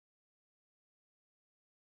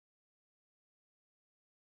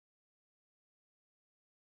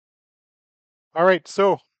All right,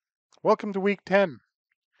 so welcome to week 10.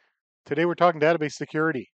 Today we're talking database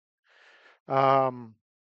security. Um,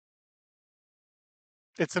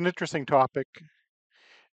 it's an interesting topic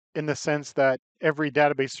in the sense that every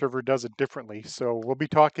database server does it differently. So we'll be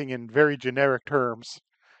talking in very generic terms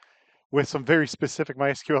with some very specific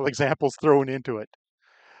MySQL examples thrown into it.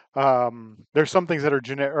 There's some things that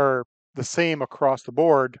are the same across the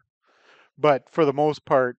board, but for the most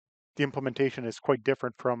part, the implementation is quite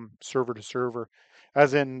different from server to server,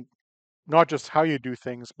 as in not just how you do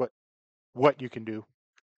things, but what you can do.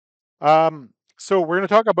 Um, so we're going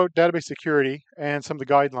to talk about database security and some of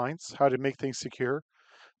the guidelines, how to make things secure.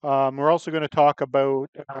 We're also going to talk about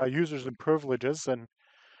users and privileges and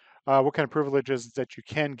what kind of privileges that you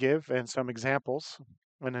can give and some examples.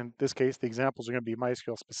 And in this case, the examples are going to be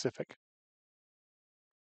MySQL specific.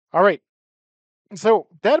 All right. So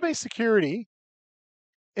database security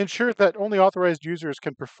ensures that only authorized users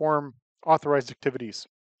can perform authorized activities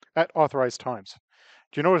at authorized times.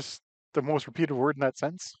 Do you notice the most repeated word in that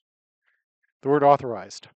sentence? The word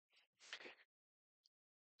authorized.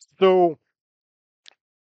 So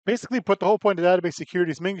basically put, the whole point of database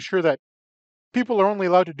security is making sure that people are only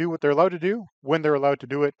allowed to do what they're allowed to do when they're allowed to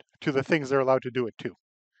do it to the things they're allowed to do it to.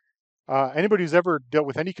 Anybody who's ever dealt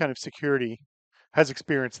with any kind of security has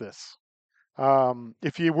experienced this.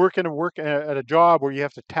 If you work at a job where you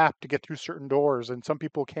have to tap to get through certain doors, and some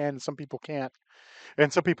people can, some people can't,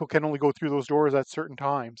 and some people can only go through those doors at certain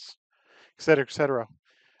times, et cetera, et cetera.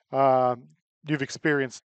 Um, you've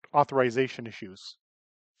experienced authorization issues.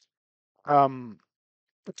 Um,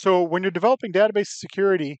 So when you're developing database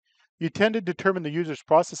security, you tend to determine the user's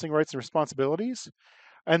processing rights and responsibilities,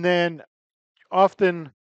 and then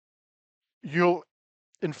often you'll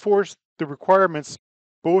enforce the requirements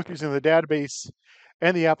both using the database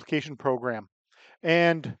and the application program.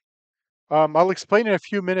 And I'll explain in a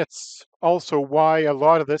few minutes also why a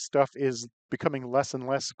lot of this stuff is becoming less and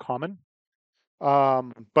less common.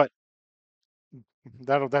 But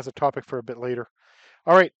that's a topic for a bit later.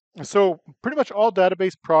 All right, so pretty much all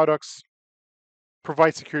database products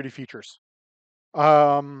provide security features.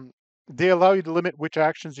 Um, they allow you to limit which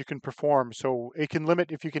actions you can perform. So it can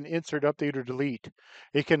limit if you can insert, update, or delete.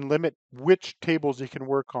 It can limit which tables you can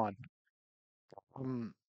work on.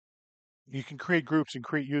 Um, you can create groups and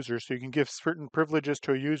create users. So you can give certain privileges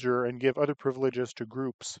to a user and give other privileges to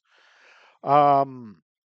groups. Um,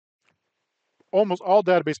 almost all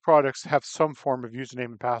database products have some form of username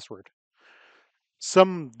and password.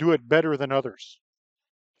 Some do it better than others.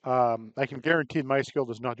 I can guarantee MySQL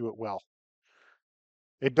does not do it well.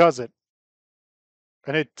 It does it,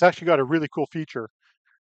 and it's actually got a really cool feature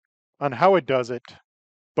on how it does it,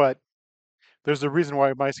 but there's a reason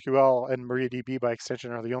why MySQL and MariaDB by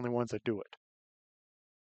extension are the only ones that do it.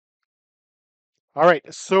 All right,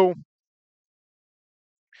 so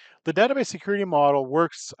the database security model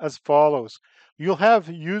works as follows. You'll have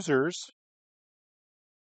users,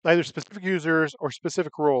 either specific users or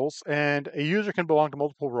specific roles, and a user can belong to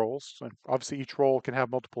multiple roles. And obviously, each role can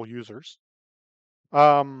have multiple users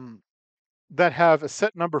um, that have a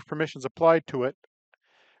set number of permissions applied to it,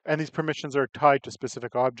 and these permissions are tied to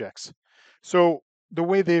specific objects. So the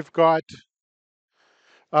way they've got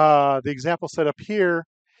the example set up here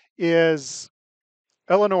is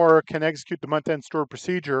Eleanor can execute the month-end stored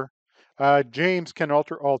procedure. James can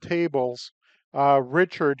alter all tables.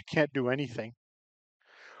 Richard can't do anything.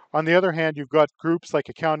 On the other hand, you've got groups like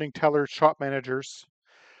accounting, tellers, shop managers,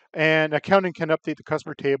 and accounting can update the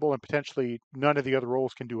customer table, and potentially none of the other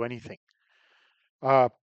roles can do anything. Uh,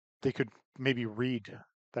 they could maybe read.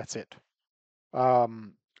 That's it.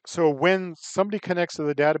 Um, so when somebody connects to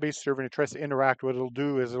the database server and it tries to interact, what it'll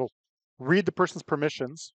do is it'll read the person's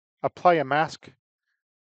permissions, apply a mask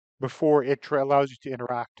before it allows you to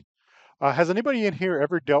interact. Has anybody in here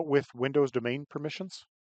ever dealt with Windows domain permissions?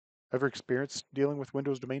 Ever experienced dealing with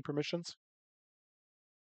Windows domain permissions?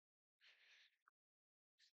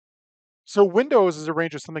 So Windows is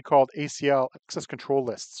arranged with something called ACL, access control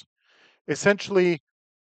lists. Essentially,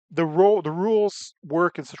 the rules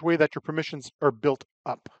work in such a way that your permissions are built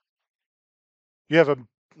up. You have a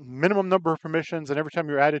minimum number of permissions, and every time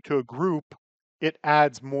you're added to a group, it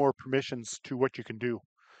adds more permissions to what you can do.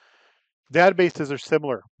 Databases are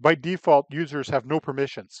similar. By default, users have no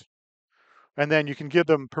permissions. And then you can give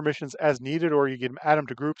them permissions as needed, or you can add them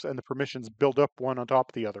to groups and the permissions build up one on top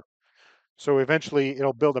of the other. So eventually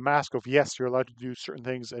it'll build a mask of yes, you're allowed to do certain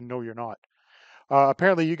things, and no, you're not.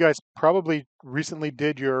 Apparently you guys probably recently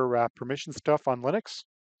did your permission stuff on Linux.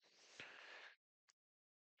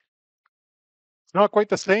 It's not quite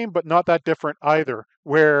the same, but not that different either,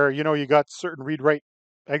 where, you got certain read, write,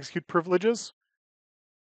 execute privileges.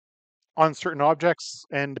 on certain objects,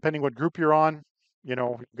 and depending what group you're on, you've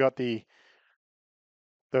got the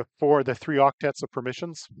three octets of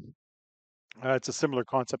permissions. It's a similar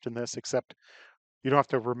concept in this, except you don't have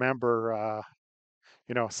to remember,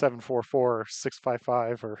 744 or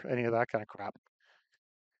 655 or any of that kind of crap.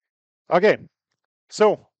 Okay,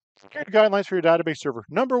 so security guidelines for your database server.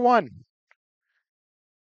 Number one,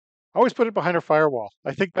 always put it behind a firewall.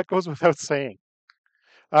 I think that goes without saying.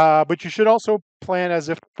 But you should also plan as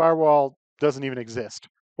if the firewall doesn't even exist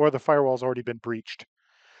or the firewall's already been breached.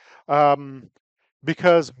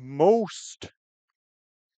 Because most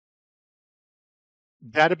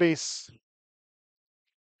database,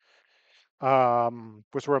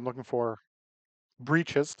 what's the word I'm looking for?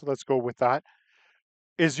 Breaches, let's go with that,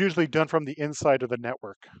 is usually done from the inside of the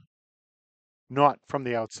network, not from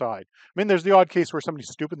the outside. I mean, there's the odd case where somebody's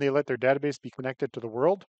stupid and they let their database be connected to the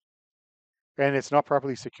world and it's not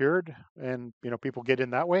properly secured and people get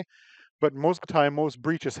in that way. But most of the time, most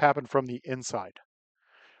breaches happen from the inside.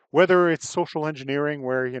 Whether it's social engineering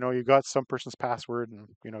where, you got some person's password and,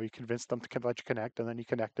 you convince them to let you connect and then you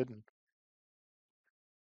connected, and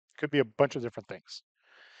it could be a bunch of different things.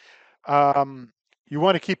 You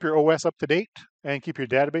want to keep your OS up to date and keep your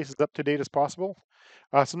database as up to date as possible.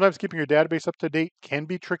 Sometimes keeping your database up to date can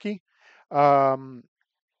be tricky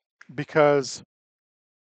because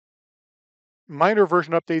minor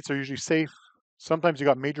version updates are usually safe. Sometimes you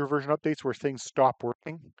got major version updates where things stop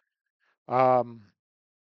working. Um,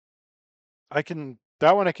 I can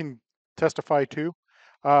testify to.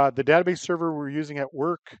 The database server we're using at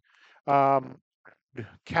work, um,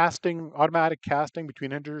 automatic casting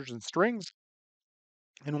between integers and strings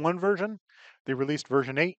in one version. They released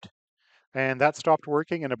version 8, and that stopped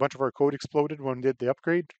working, and a bunch of our code exploded when we did the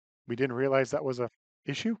upgrade. We didn't realize that was a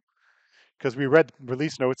issue because we read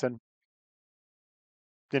release notes and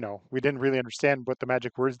we didn't really understand what the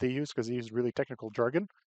magic words they use because they use really technical jargon.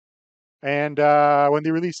 And when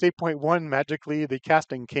they released 8.1, magically the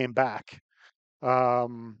casting came back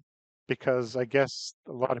um, because I guess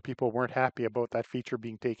a lot of people weren't happy about that feature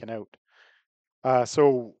being taken out.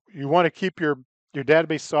 So you want to keep your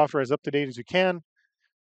database software as up to date as you can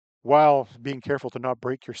while being careful to not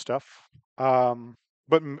break your stuff.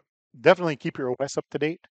 But definitely keep your OS up to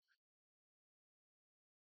date.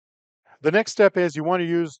 The next step is you want to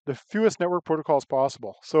use the fewest network protocols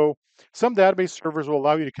possible. So some database servers will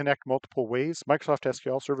allow you to connect multiple ways. Microsoft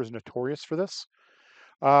SQL Server is notorious for this.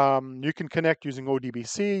 You can connect using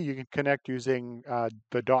ODBC. You can connect using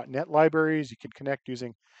the .NET libraries. You can connect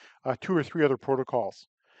using 2 or 3 other protocols.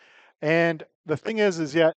 And the thing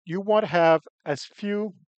is yet you want to have as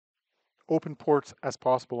few open ports as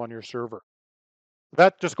possible on your server.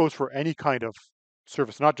 That just goes for any kind of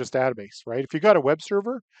service, not just database, right? If you got a web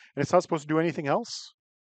server and it's not supposed to do anything else,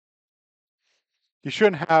 you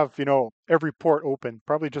shouldn't have, every port open,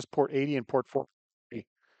 probably just port 80 and port 440.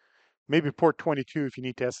 Maybe port 22 if you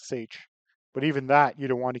need to SSH. But even that, you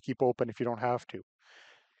don't want to keep open if you don't have to.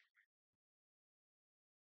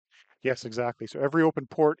 Yes, exactly. So every open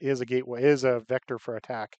port is a gateway, is a vector for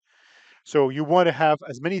attack. So you want to have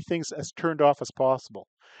as many things as turned off as possible.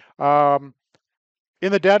 Um,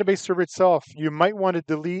 in the database server itself, you might want to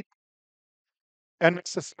delete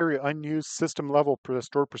unnecessary unused system level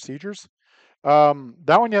stored procedures.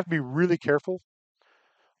 That one you have to be really careful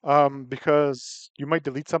because you might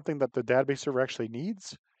delete something that the database server actually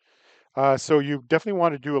needs. So you definitely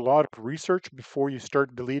want to do a lot of research before you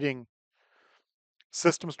start deleting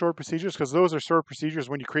system stored procedures, because those are stored procedures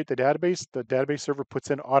when you create the database server puts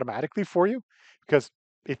in automatically for you because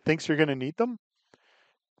it thinks you're going to need them,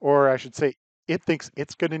 or I should say it thinks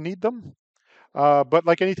it's going to need them. But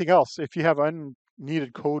like anything else, if you have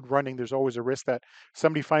unneeded code running, there's always a risk that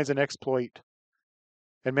somebody finds an exploit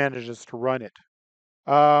and manages to run it.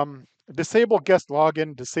 Disable guest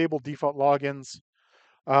login, disable default logins.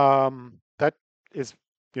 That is,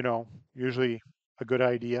 usually a good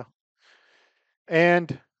idea.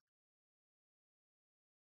 And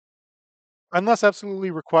unless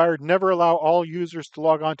absolutely required, never allow all users to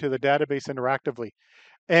log on to the database interactively.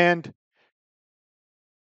 And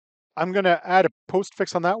I'm going to add a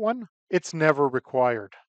postfix on that one. It's never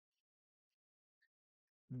required.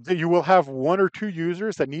 You will have 1 or 2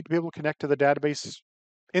 users that need to be able to connect to the database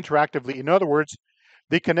interactively. In other words,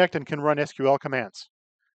 they connect and can run SQL commands.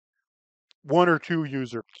 1 or 2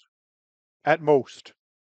 users at most.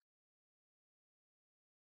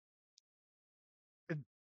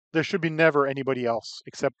 There should be never anybody else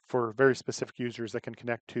except for very specific users that can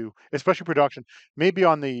connect to, especially production. Maybe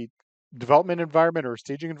on the development environment or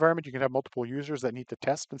staging environment, you can have multiple users that need to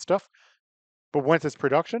test and stuff. But once it's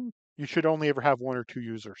production, you should only ever have 1 or 2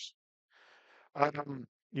 users.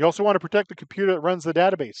 You also want to protect the computer that runs the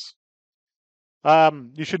database.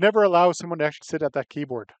 You should never allow someone to actually sit at that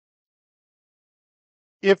keyboard.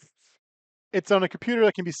 If it's on a computer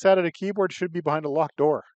that can be sat at a keyboard, it should be behind a locked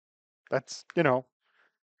door. That's,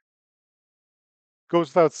 goes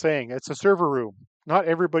without saying. It's a server room. Not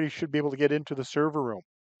everybody should be able to get into the server room.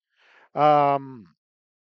 Um,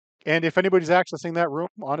 and if anybody's accessing that room,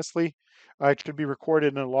 honestly, it should be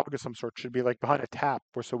recorded in a log of some sort. It should be like behind a tap,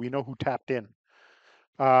 or so we know who tapped in.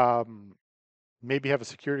 Um, Maybe have a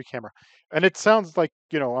security camera. And it sounds like,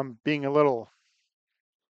 I'm being a little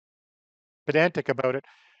pedantic about it.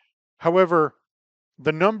 However,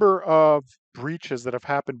 the number of breaches that have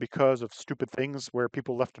happened because of stupid things where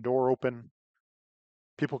people left a door open,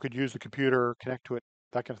 people could use the computer, connect to it,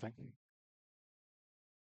 that kind of thing.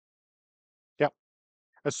 Yeah.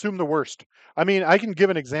 Assume the worst. I mean, I can give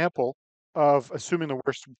an example of assuming the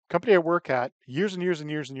worst. Company I work at years and years and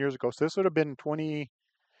years and years ago. So this would have been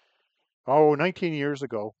 19 years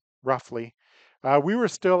ago, roughly. We were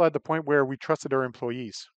still at the point where we trusted our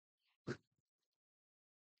employees.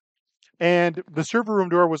 And the server room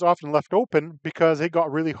door was often left open because it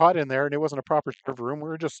got really hot in there and it wasn't a proper server room. We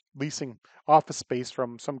were just leasing office space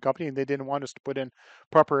from some company and they didn't want us to put in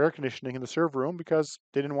proper air conditioning in the server room because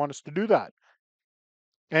they didn't want us to do that.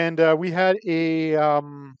 And we had a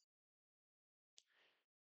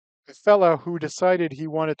fella who decided he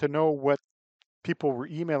wanted to know what people were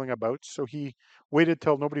emailing about. So he waited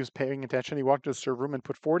till nobody was paying attention. He walked to the server room and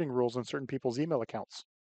put forwarding rules on certain people's email accounts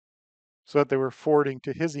so that they were forwarding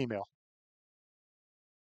to his email.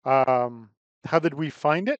 How did we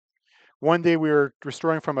find it? One day we were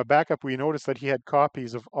restoring from a backup. We noticed that he had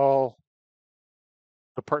copies of all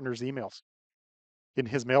the partners' emails in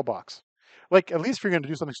his mailbox. Like, at least if you're going to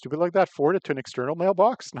do something stupid like that, forward it to an external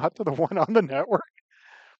mailbox, not to the one on the network.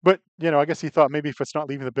 But, I guess he thought maybe if it's not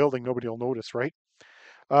leaving the building, nobody will notice, right?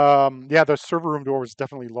 Yeah, the server room door was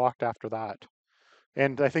definitely locked after that.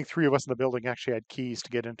 And I think three of us in the building actually had keys to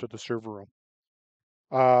get into the server room.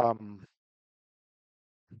 Um,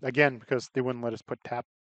 again, because they wouldn't let us put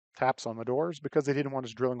taps on the doors because they didn't want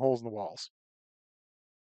us drilling holes in the walls.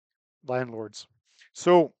 Landlords.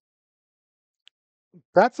 So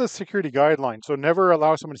that's a security guideline. So never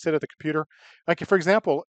allow someone to sit at the computer. Like, for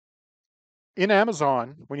example, in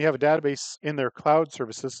Amazon, when you have a database in their cloud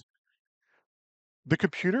services, the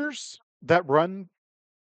computers that run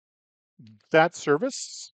that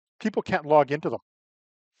service, people can't log into them.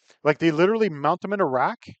 Like, they literally mount them in a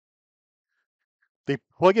rack. They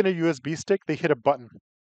plug in a USB stick, they hit a button.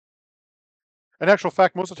 In actual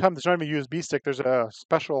fact, most of the time, there's not even a USB stick. There's a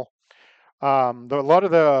special, a lot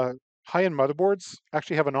of the high-end motherboards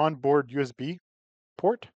actually have an onboard USB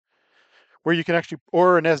port where you can actually,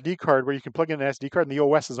 or an SD card where you can plug in an SD card and the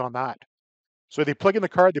OS is on that. So they plug in the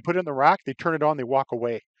card, they put it in the rack, they turn it on, they walk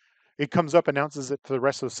away. It comes up, announces it to the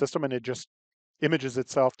rest of the system, and it just images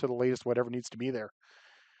itself to the latest whatever needs to be there.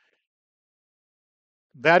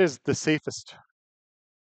 That is the safest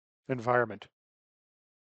environment.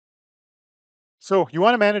 So you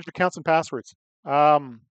want to manage accounts and passwords.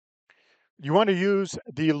 Um, you want to use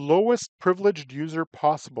the lowest privileged user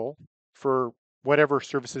possible for whatever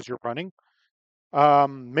services you're running.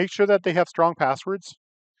 Make sure that they have strong passwords.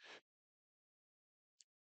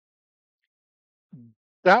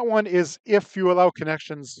 That one is if you allow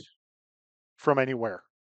connections from anywhere.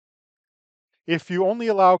 If you only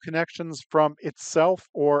allow connections from itself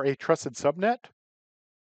or a trusted subnet,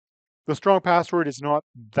 the strong password is not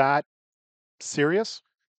that serious.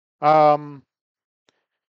 Um,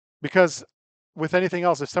 because with anything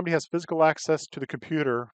else, if somebody has physical access to the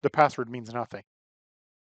computer, the password means nothing.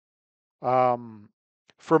 Um,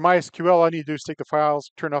 for MySQL, all I need to do is take the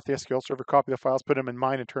files, turn off the SQL server, copy the files, put them in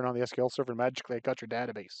mine, and turn on the SQL server, and magically I got your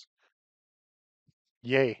database.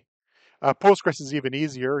 Yay. Postgres is even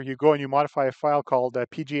easier. You go and you modify a file called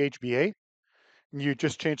PGHBA, and you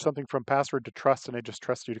just change something from password to trust, and it just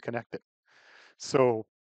trusts you to connect it. So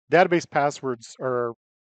database passwords are,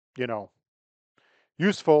 you know,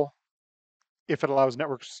 useful if it allows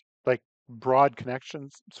networks like broad connection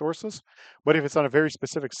sources, but if it's on a very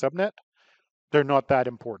specific subnet, they're not that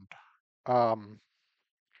important. Um,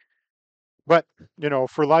 but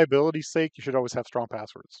for liability's sake, you should always have strong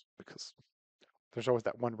passwords because there's always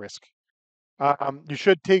that one risk. You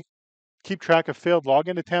should keep track of failed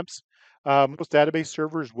login attempts. Most database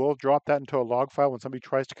servers will drop that into a log file when somebody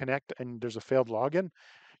tries to connect and there's a failed login.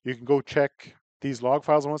 You can go check these log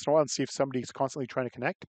files once in a while and see if somebody's constantly trying to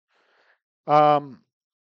connect. Um,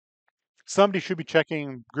 Somebody should be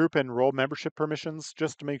checking group and role membership permissions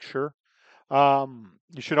just to make sure.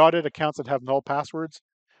 You should audit accounts that have null passwords.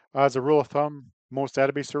 As a rule of thumb, Most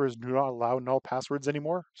database servers do not allow null passwords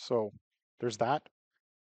anymore, so there's that.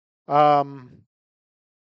 Um,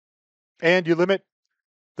 and you limit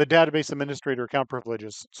the database administrator account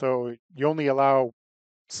privileges, so you only allow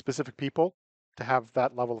specific people to have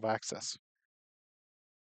that level of access.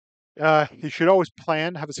 You should always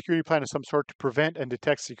have a security plan of some sort to prevent and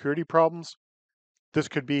detect security problems. This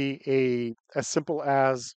could be as simple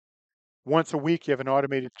as once a week you have an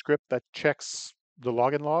automated script that checks the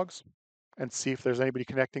login logs and see if there's anybody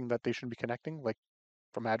connecting that they shouldn't be connecting, like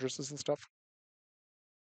from addresses and stuff.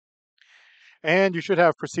 And you should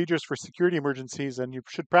have procedures for security emergencies, and you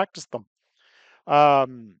should practice them.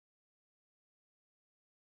 Um,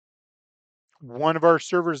 One of our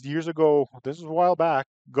servers years ago, this is a while back,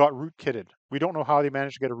 got rootkitted. We don't know how they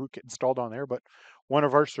managed to get a rootkit installed on there, but one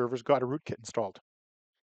of our servers got a rootkit installed.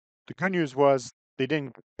 The good news was they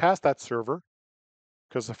didn't pass that server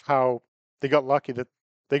because of how they got lucky that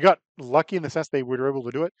they got lucky in the sense they were able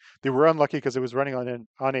to do it. They were unlucky because it was running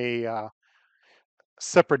on a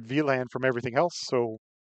separate VLAN from everything else, so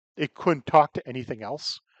it couldn't talk to anything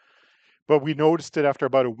else. But we noticed it after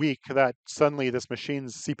about a week that suddenly this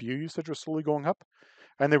machine's CPU usage was slowly going up,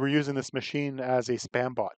 and they were using this machine as a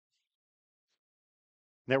spam bot.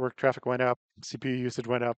 Network traffic went up, CPU usage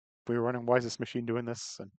went up. We were wondering, why is this machine doing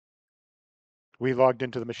this? And we logged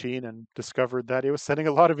into the machine and discovered that it was sending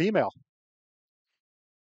a lot of email.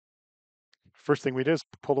 First thing we did is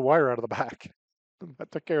pull the wire out of the back.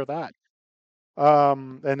 That took care of that.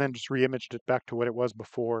 And then just re-imaged it back to what it was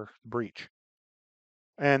before the breach.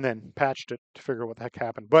 And then patched it to figure out what the heck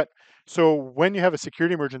happened. But so when you have a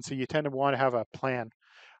security emergency, you tend to want to have a plan.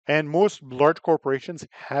 And most large corporations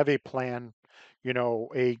have a plan, you know,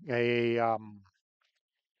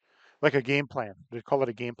 like a game plan. They call it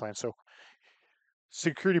a game plan. So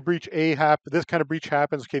security breach this kind of breach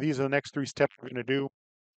happens. Okay, these are the next 3 steps we're going to do.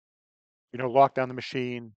 You know, lock down the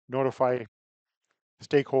machine, notify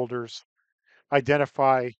stakeholders,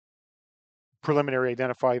 identify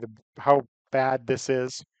identify how bad this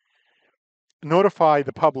is, notify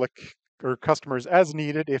the public or customers as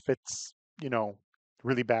needed if it's, you know,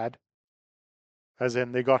 really bad, as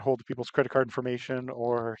in they got hold of people's credit card information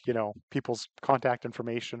or, you know, people's contact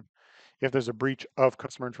information. If there's a breach of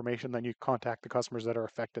customer information, then you contact the customers that are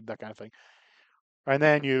affected, that kind of thing. And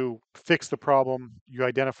then you fix the problem, you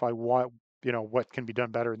identify what can be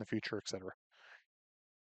done better in the future, etc.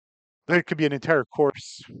 There could be an entire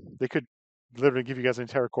course. They could literally give you guys an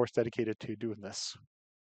entire course dedicated to doing this.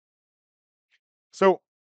 So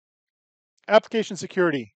application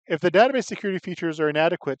security. If the database security features are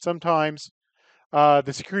inadequate, sometimes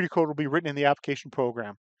the security code will be written in the application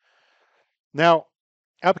program. Now,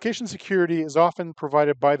 application security is often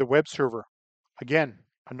provided by the web server. Again,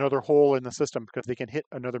 another hole in the system because they can hit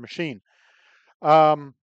another machine.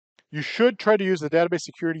 Um, you should try to use the database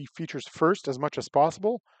security features first as much as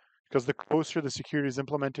possible because the closer the security is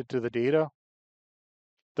implemented to the data,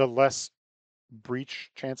 the less breach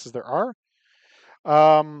chances there are.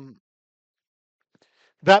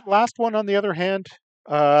 That last one, on the other hand,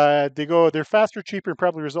 they're faster, cheaper, and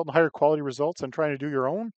probably result in higher quality results than trying to do your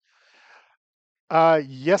own.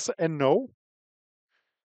 Yes and no,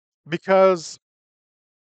 because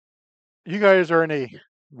you guys are in a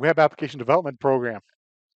web application development program.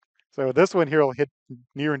 So this one here will hit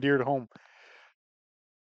near and dear to home.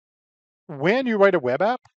 When you write a web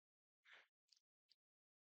app,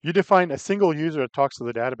 you define a single user that talks to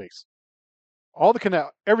the database.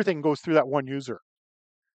 Everything goes through that one user.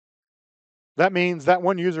 That means that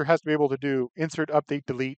one user has to be able to do insert, update,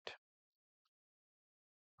 delete.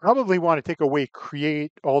 Probably want to take away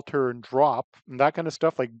create, alter, and drop, and that kind of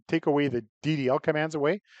stuff. Like take away the DDL commands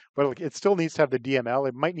away, but like it still needs to have the DML.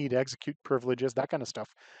 It might need execute privileges, that kind of stuff.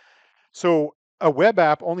 So a web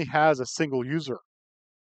app only has a single user.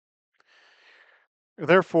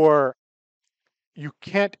 Therefore, you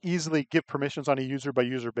can't easily give permissions on a user by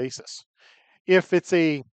user basis. If it's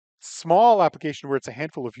a small application where it's a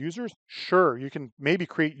handful of users, sure, you can maybe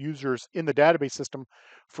create users in the database system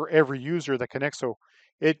for every user that connects. So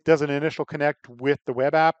it does an initial connect with the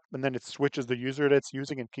web app, and then it switches the user that it's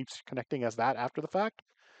using and keeps connecting as that after the fact.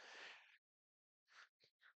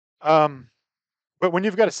 Um, but when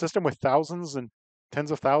you've got a system with thousands and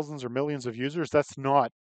tens of thousands or millions of users, that's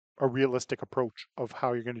not a realistic approach of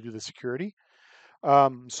how you're going to do the security.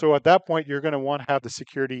 So at that point, you're going to want to have the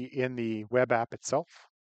security in the web app itself.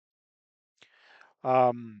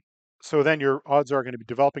 Um, so then your odds are going to be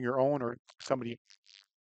developing your own or somebody.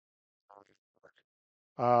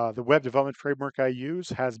 The web development framework I use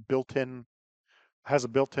has a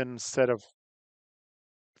built-in set of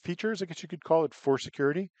features, I guess you could call it, for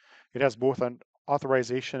security. It has both an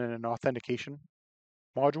authorization and an authentication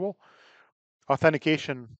module.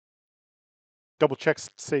 Authentication double checks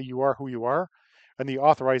to say you are who you are, and the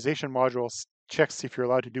authorization module checks if you're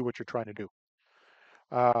allowed to do what you're trying to do.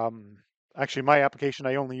 Um, Actually, my application,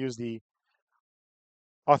 I only use the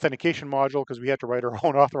authentication module because we had to write our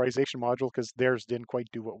own authorization module because theirs didn't quite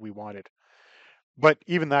do what we wanted. But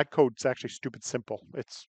even that code's actually stupid simple.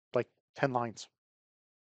 It's like 10 lines,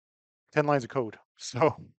 10 lines of code.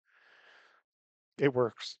 So it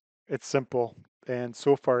works. It's simple. And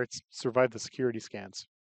so far, it's survived the security scans.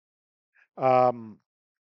 Um,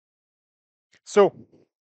 so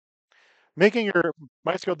making your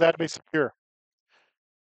MySQL database secure.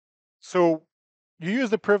 So you use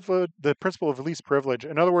the principle of least privilege.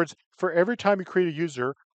 In other words, for every time you create a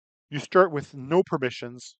user, you start with no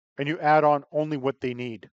permissions and you add on only what they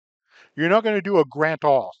need. You're not going to do a grant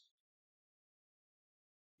all.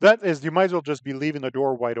 That is, you might as well just be leaving the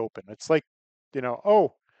door wide open. It's like,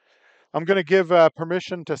 oh, I'm going to give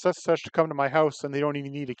permission to such and such to come to my house, and they don't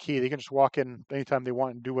even need a key. They can just walk in anytime they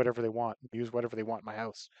want and do whatever they want, use whatever they want in my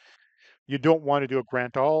house. You don't want to do a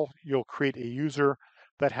grant all. You'll create a user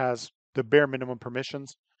that has the bare minimum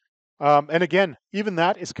permissions. And again, even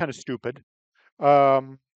that is kind of stupid.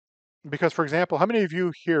 Um, because, for example, how many of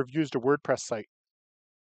you here have used a WordPress site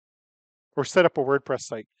or set up a WordPress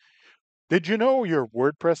site? Did you know your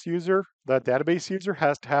WordPress user, the database user,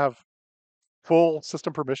 has to have full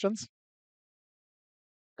system permissions?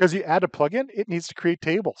 Because you add a plugin, it needs to create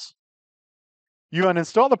tables. You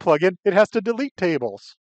uninstall the plugin, it has to delete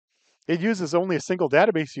tables. It uses only a single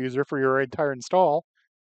database user for your entire install.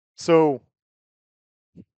 So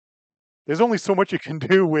there's only so much you can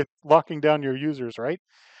do with locking down your users, right?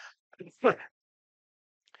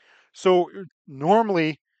 So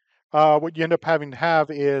normally, what you end up having to have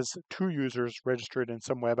is two users registered in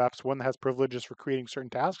some web apps. One that has privileges for creating certain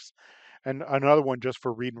tasks, and another one just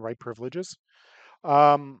for read and write privileges.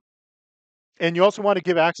 Um, and you also want to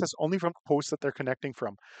give access only from the posts that they're connecting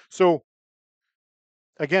from. So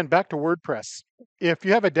again, back to WordPress. If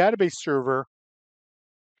you have a database server,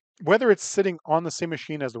 whether it's sitting on the same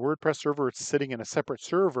machine as the WordPress server, or it's sitting in a separate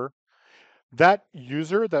server, that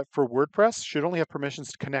user that for WordPress should only have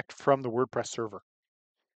permissions to connect from the WordPress server.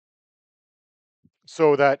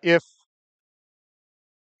 So that if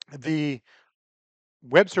the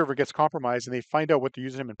web server gets compromised and they find out what the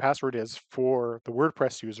username and password is for the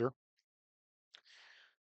WordPress user,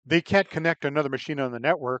 they can't connect to another machine on the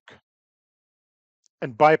network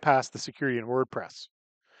and bypass the security in WordPress.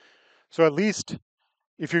 So at least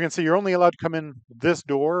if you can say you're only allowed to come in this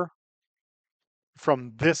door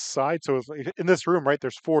from this side, so in this room, right,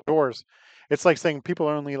 there's 4 doors. It's like saying people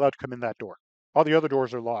are only allowed to come in that door. All the other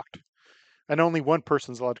doors are locked, and only one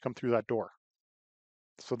person's allowed to come through that door.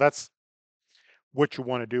 So that's what you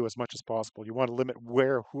want to do as much as possible. You want to limit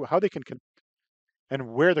how they can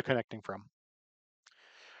and where they're connecting from.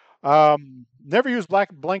 Never use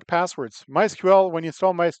blank passwords. MySQL, when you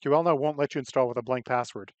install MySQL now, won't let you install with a blank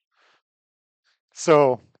password.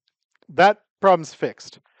 So that problem's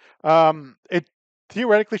fixed. It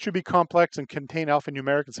theoretically should be complex and contain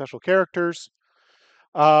alphanumeric and special characters.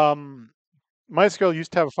 Um, MySQL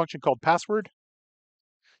used to have a function called password.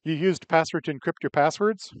 You used password to encrypt your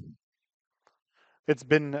passwords. It's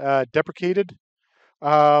been deprecated.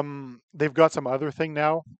 They've got some other thing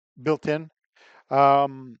now built in.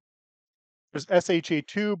 Um, there's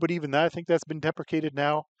SHA2, but even that, I think that's been deprecated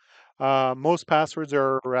now. Most passwords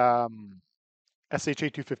are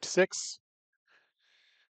SHA256,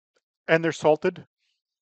 and they're salted.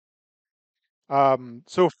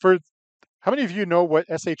 So for how many of you know what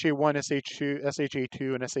SHA1, SH2,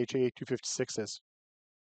 SHA2, and SHA256 is?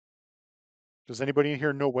 Does anybody in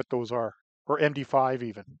here know what those are? Or MD5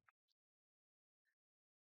 even?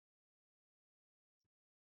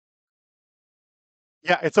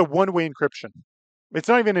 Yeah, it's a one-way encryption. It's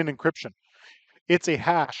not even an encryption. It's a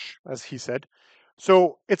hash, as he said.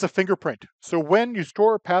 So it's a fingerprint. So when you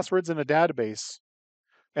store passwords in a database,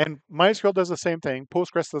 and MySQL does the same thing,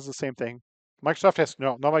 Postgres does the same thing, Microsoft has,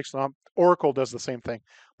 no, not Microsoft, Oracle does the same thing.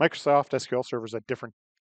 Microsoft SQL Server is a different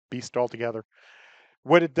beast altogether.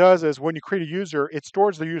 What it does is when you create a user, it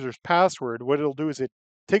stores the user's password. What it'll do is it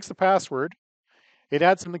takes the password, it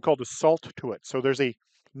adds something called a salt to it. So there's a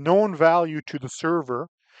known value to the server,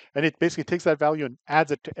 and it basically takes that value and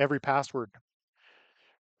adds it to every password.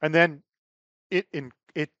 And then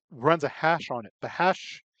it runs a hash on it. The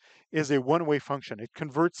hash is a one-way function. It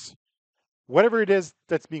converts whatever it is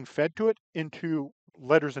that's being fed to it into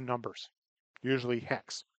letters and numbers, usually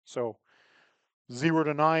hex. So 0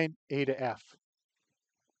 to 9, A to F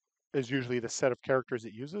is usually the set of characters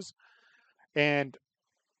it uses. And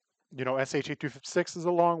SH8256 is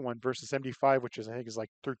a long one versus MD5, which is I think is like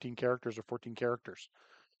 13 characters or 14 characters.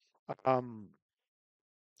 Um,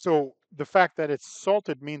 so the fact that it's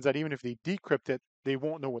salted means that even if they decrypt it, they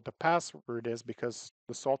won't know what the password is because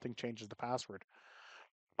the salting changes the password.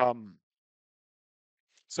 Um,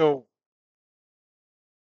 so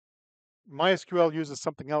MySQL uses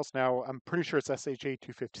something else now. I'm pretty sure it's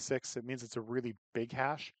SHA-256. It means it's a really big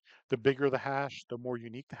hash. The bigger the hash, the more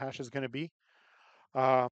unique the hash is going to be.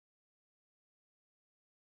 Uh,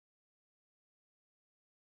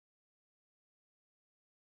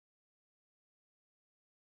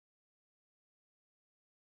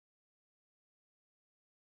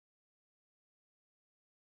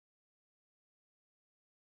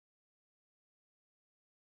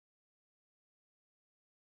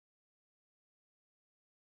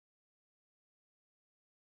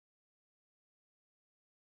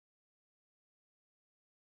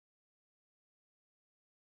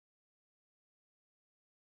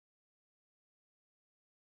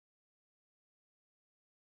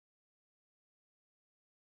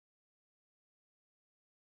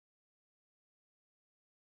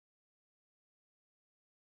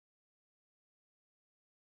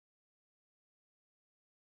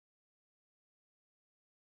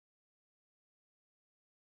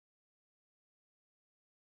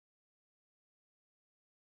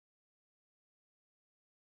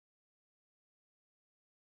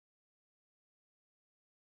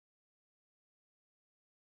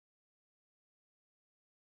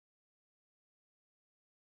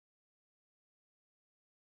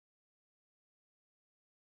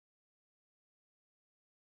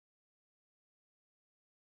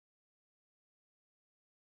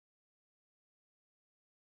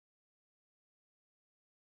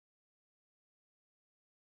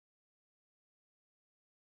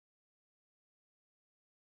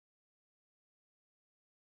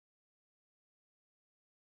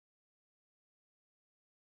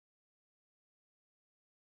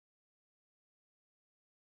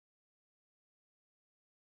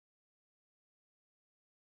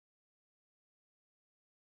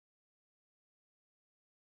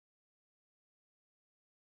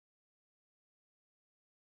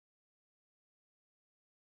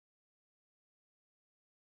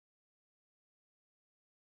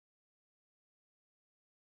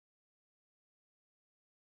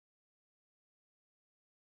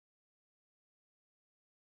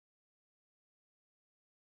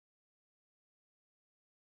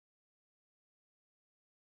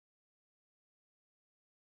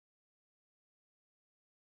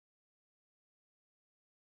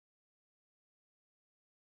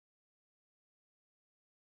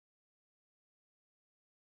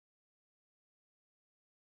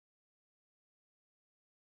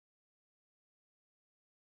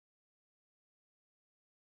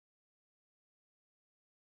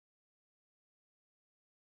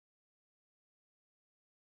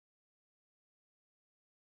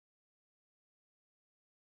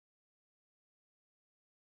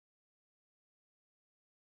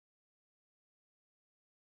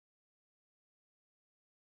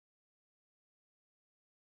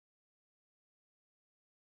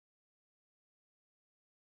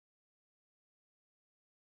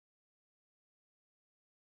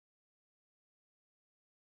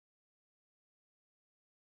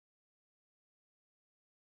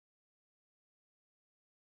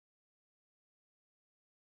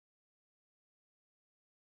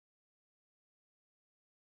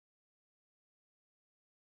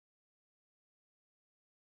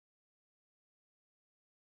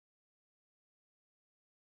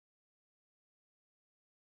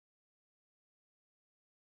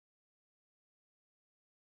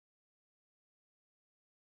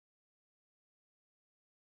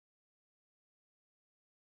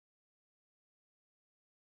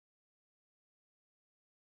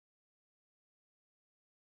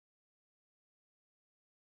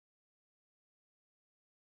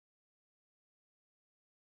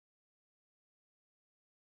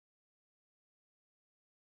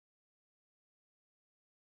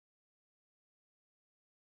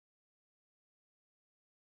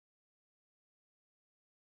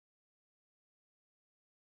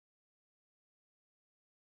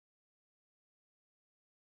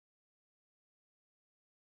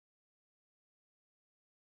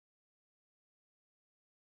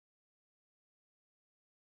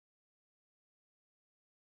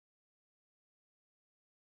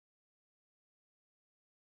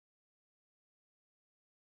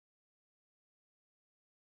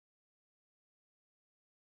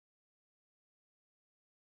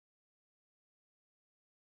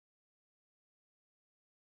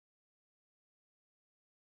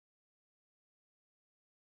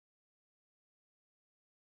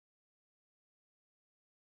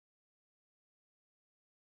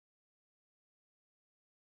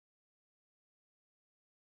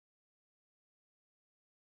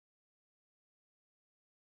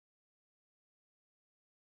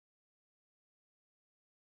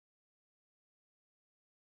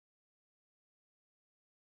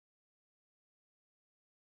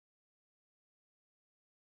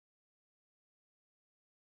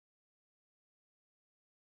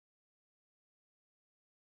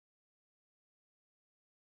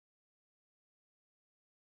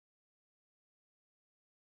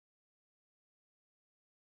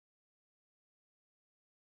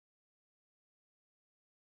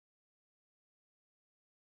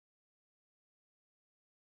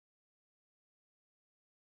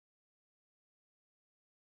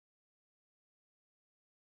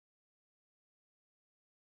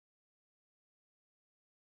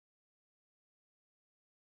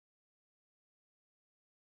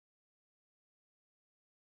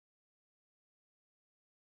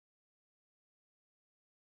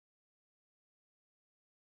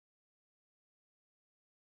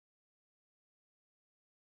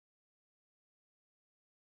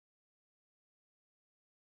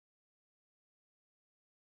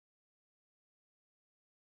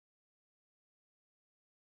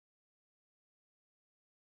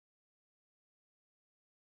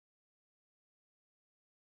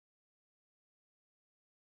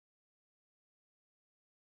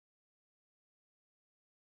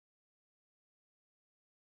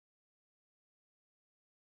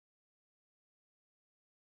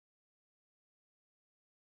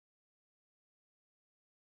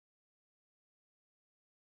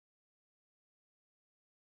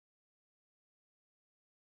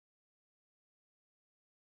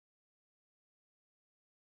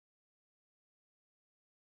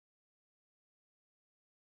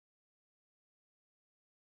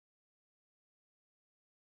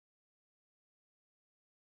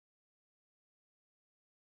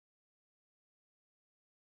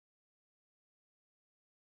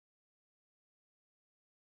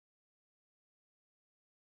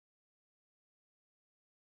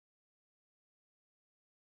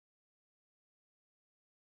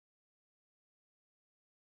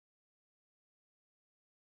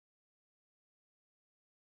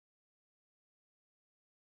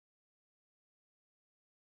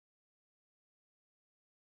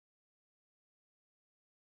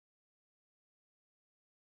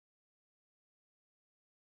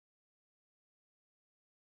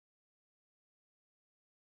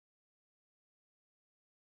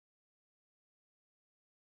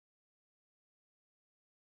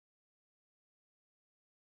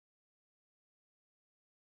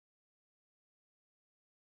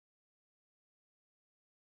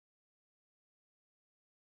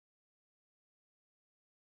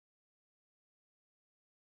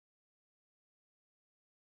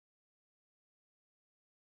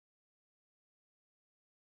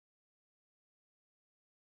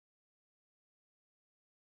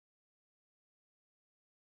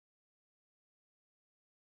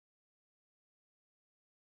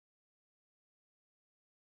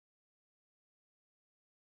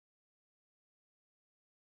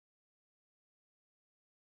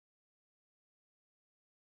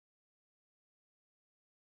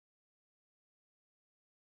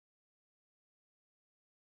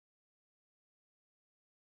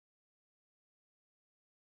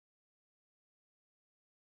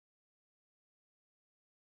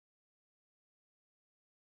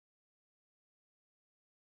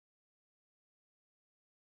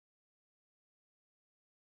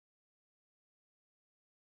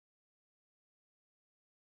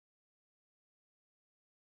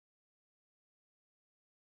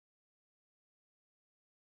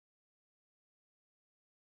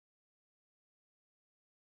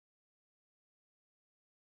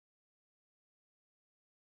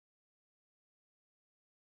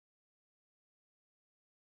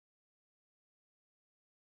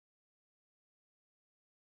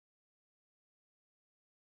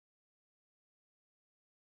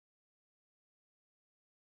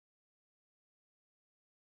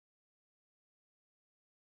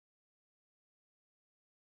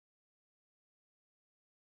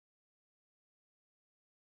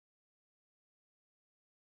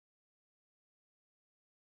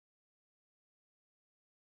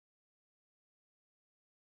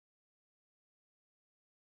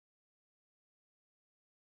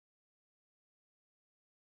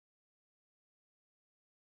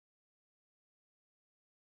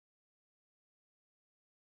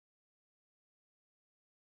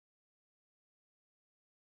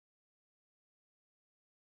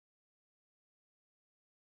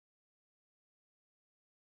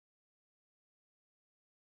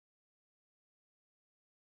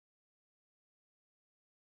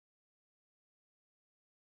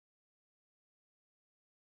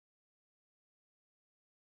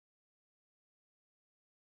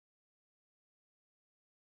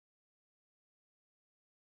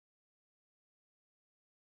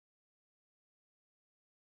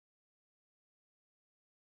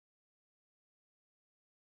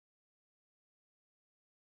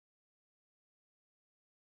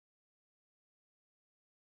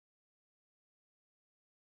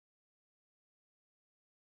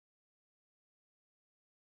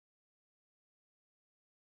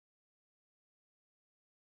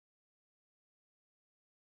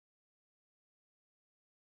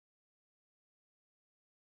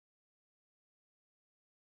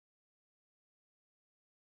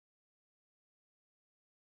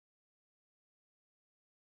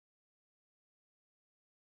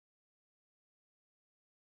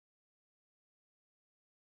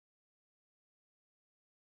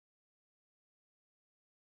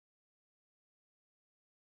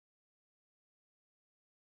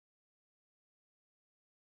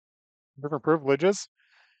 different privileges.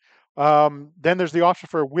 Then there's the option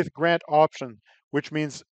for with grant option, which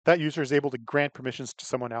means that user is able to grant permissions to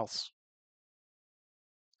someone else.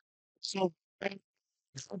 So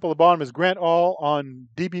example at the bottom is grant all on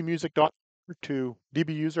dbmusic to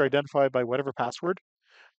db user identified by whatever password.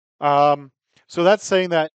 Um, so that's saying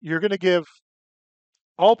that you're going to give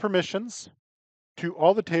all permissions to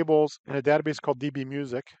all the tables in a database called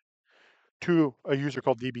dbmusic to a user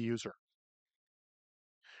called dbuser.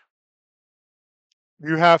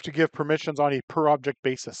 You have to give permissions on a per object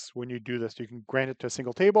basis when you do this. You can grant it to a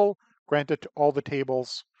single table, grant it to all the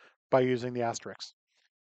tables by using the asterisks.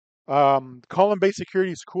 Column-based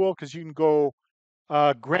security is cool because you can go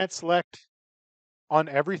grant select on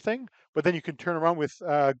everything, but then you can turn around with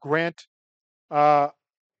grant uh,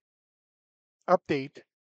 update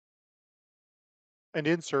and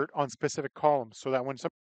insert on specific columns so that when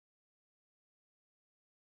some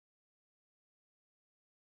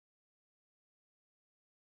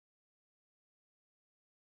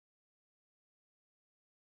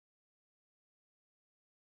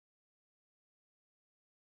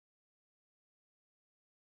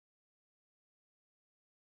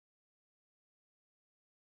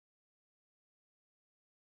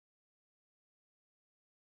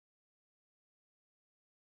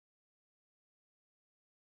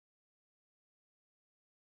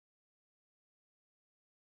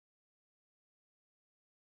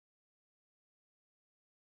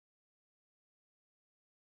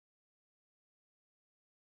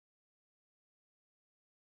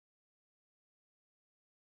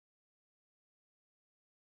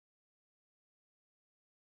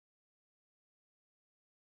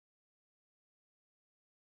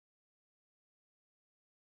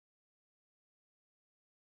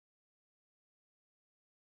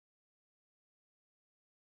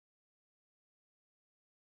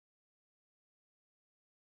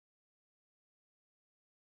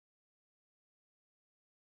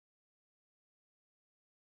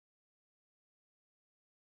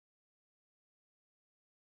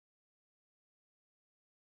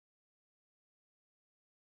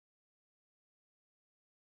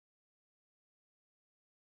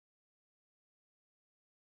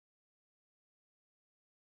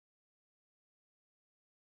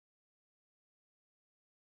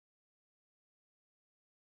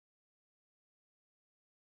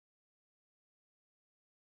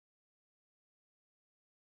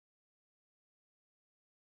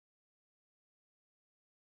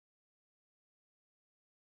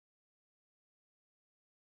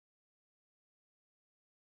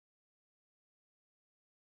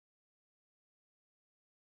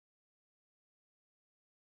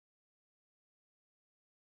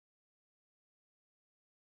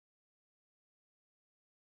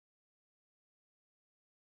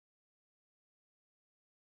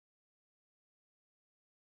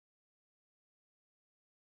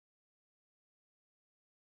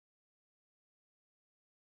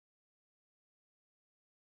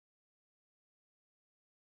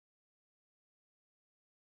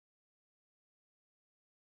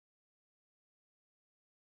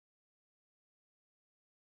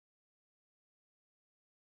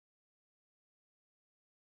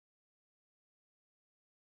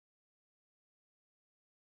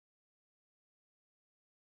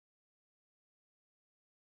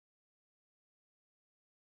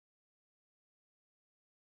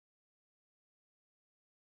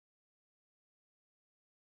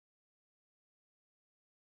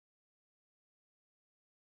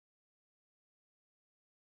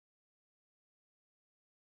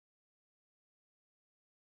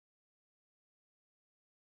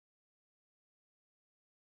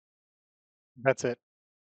that's it.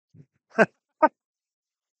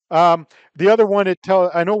 Um, the other one,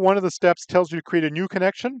 I know one of the steps tells you to create a new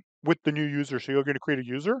connection with the new user. So you're going to create a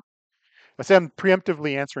user. I say I'm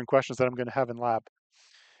preemptively answering questions that I'm going to have in lab.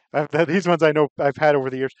 These ones I know I've had over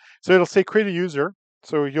the years. So it'll say create a user.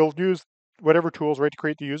 So you'll use whatever tools, right, to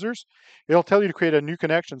create the users. It'll tell you to create a new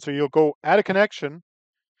connection. So you'll go add a connection,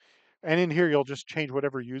 and in here you'll just change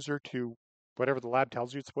whatever user to whatever the lab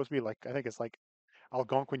tells you it's supposed to be. Like I think it's like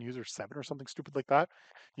Algonquin user 7 or something stupid like that.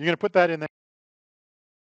 You're going to put that in there.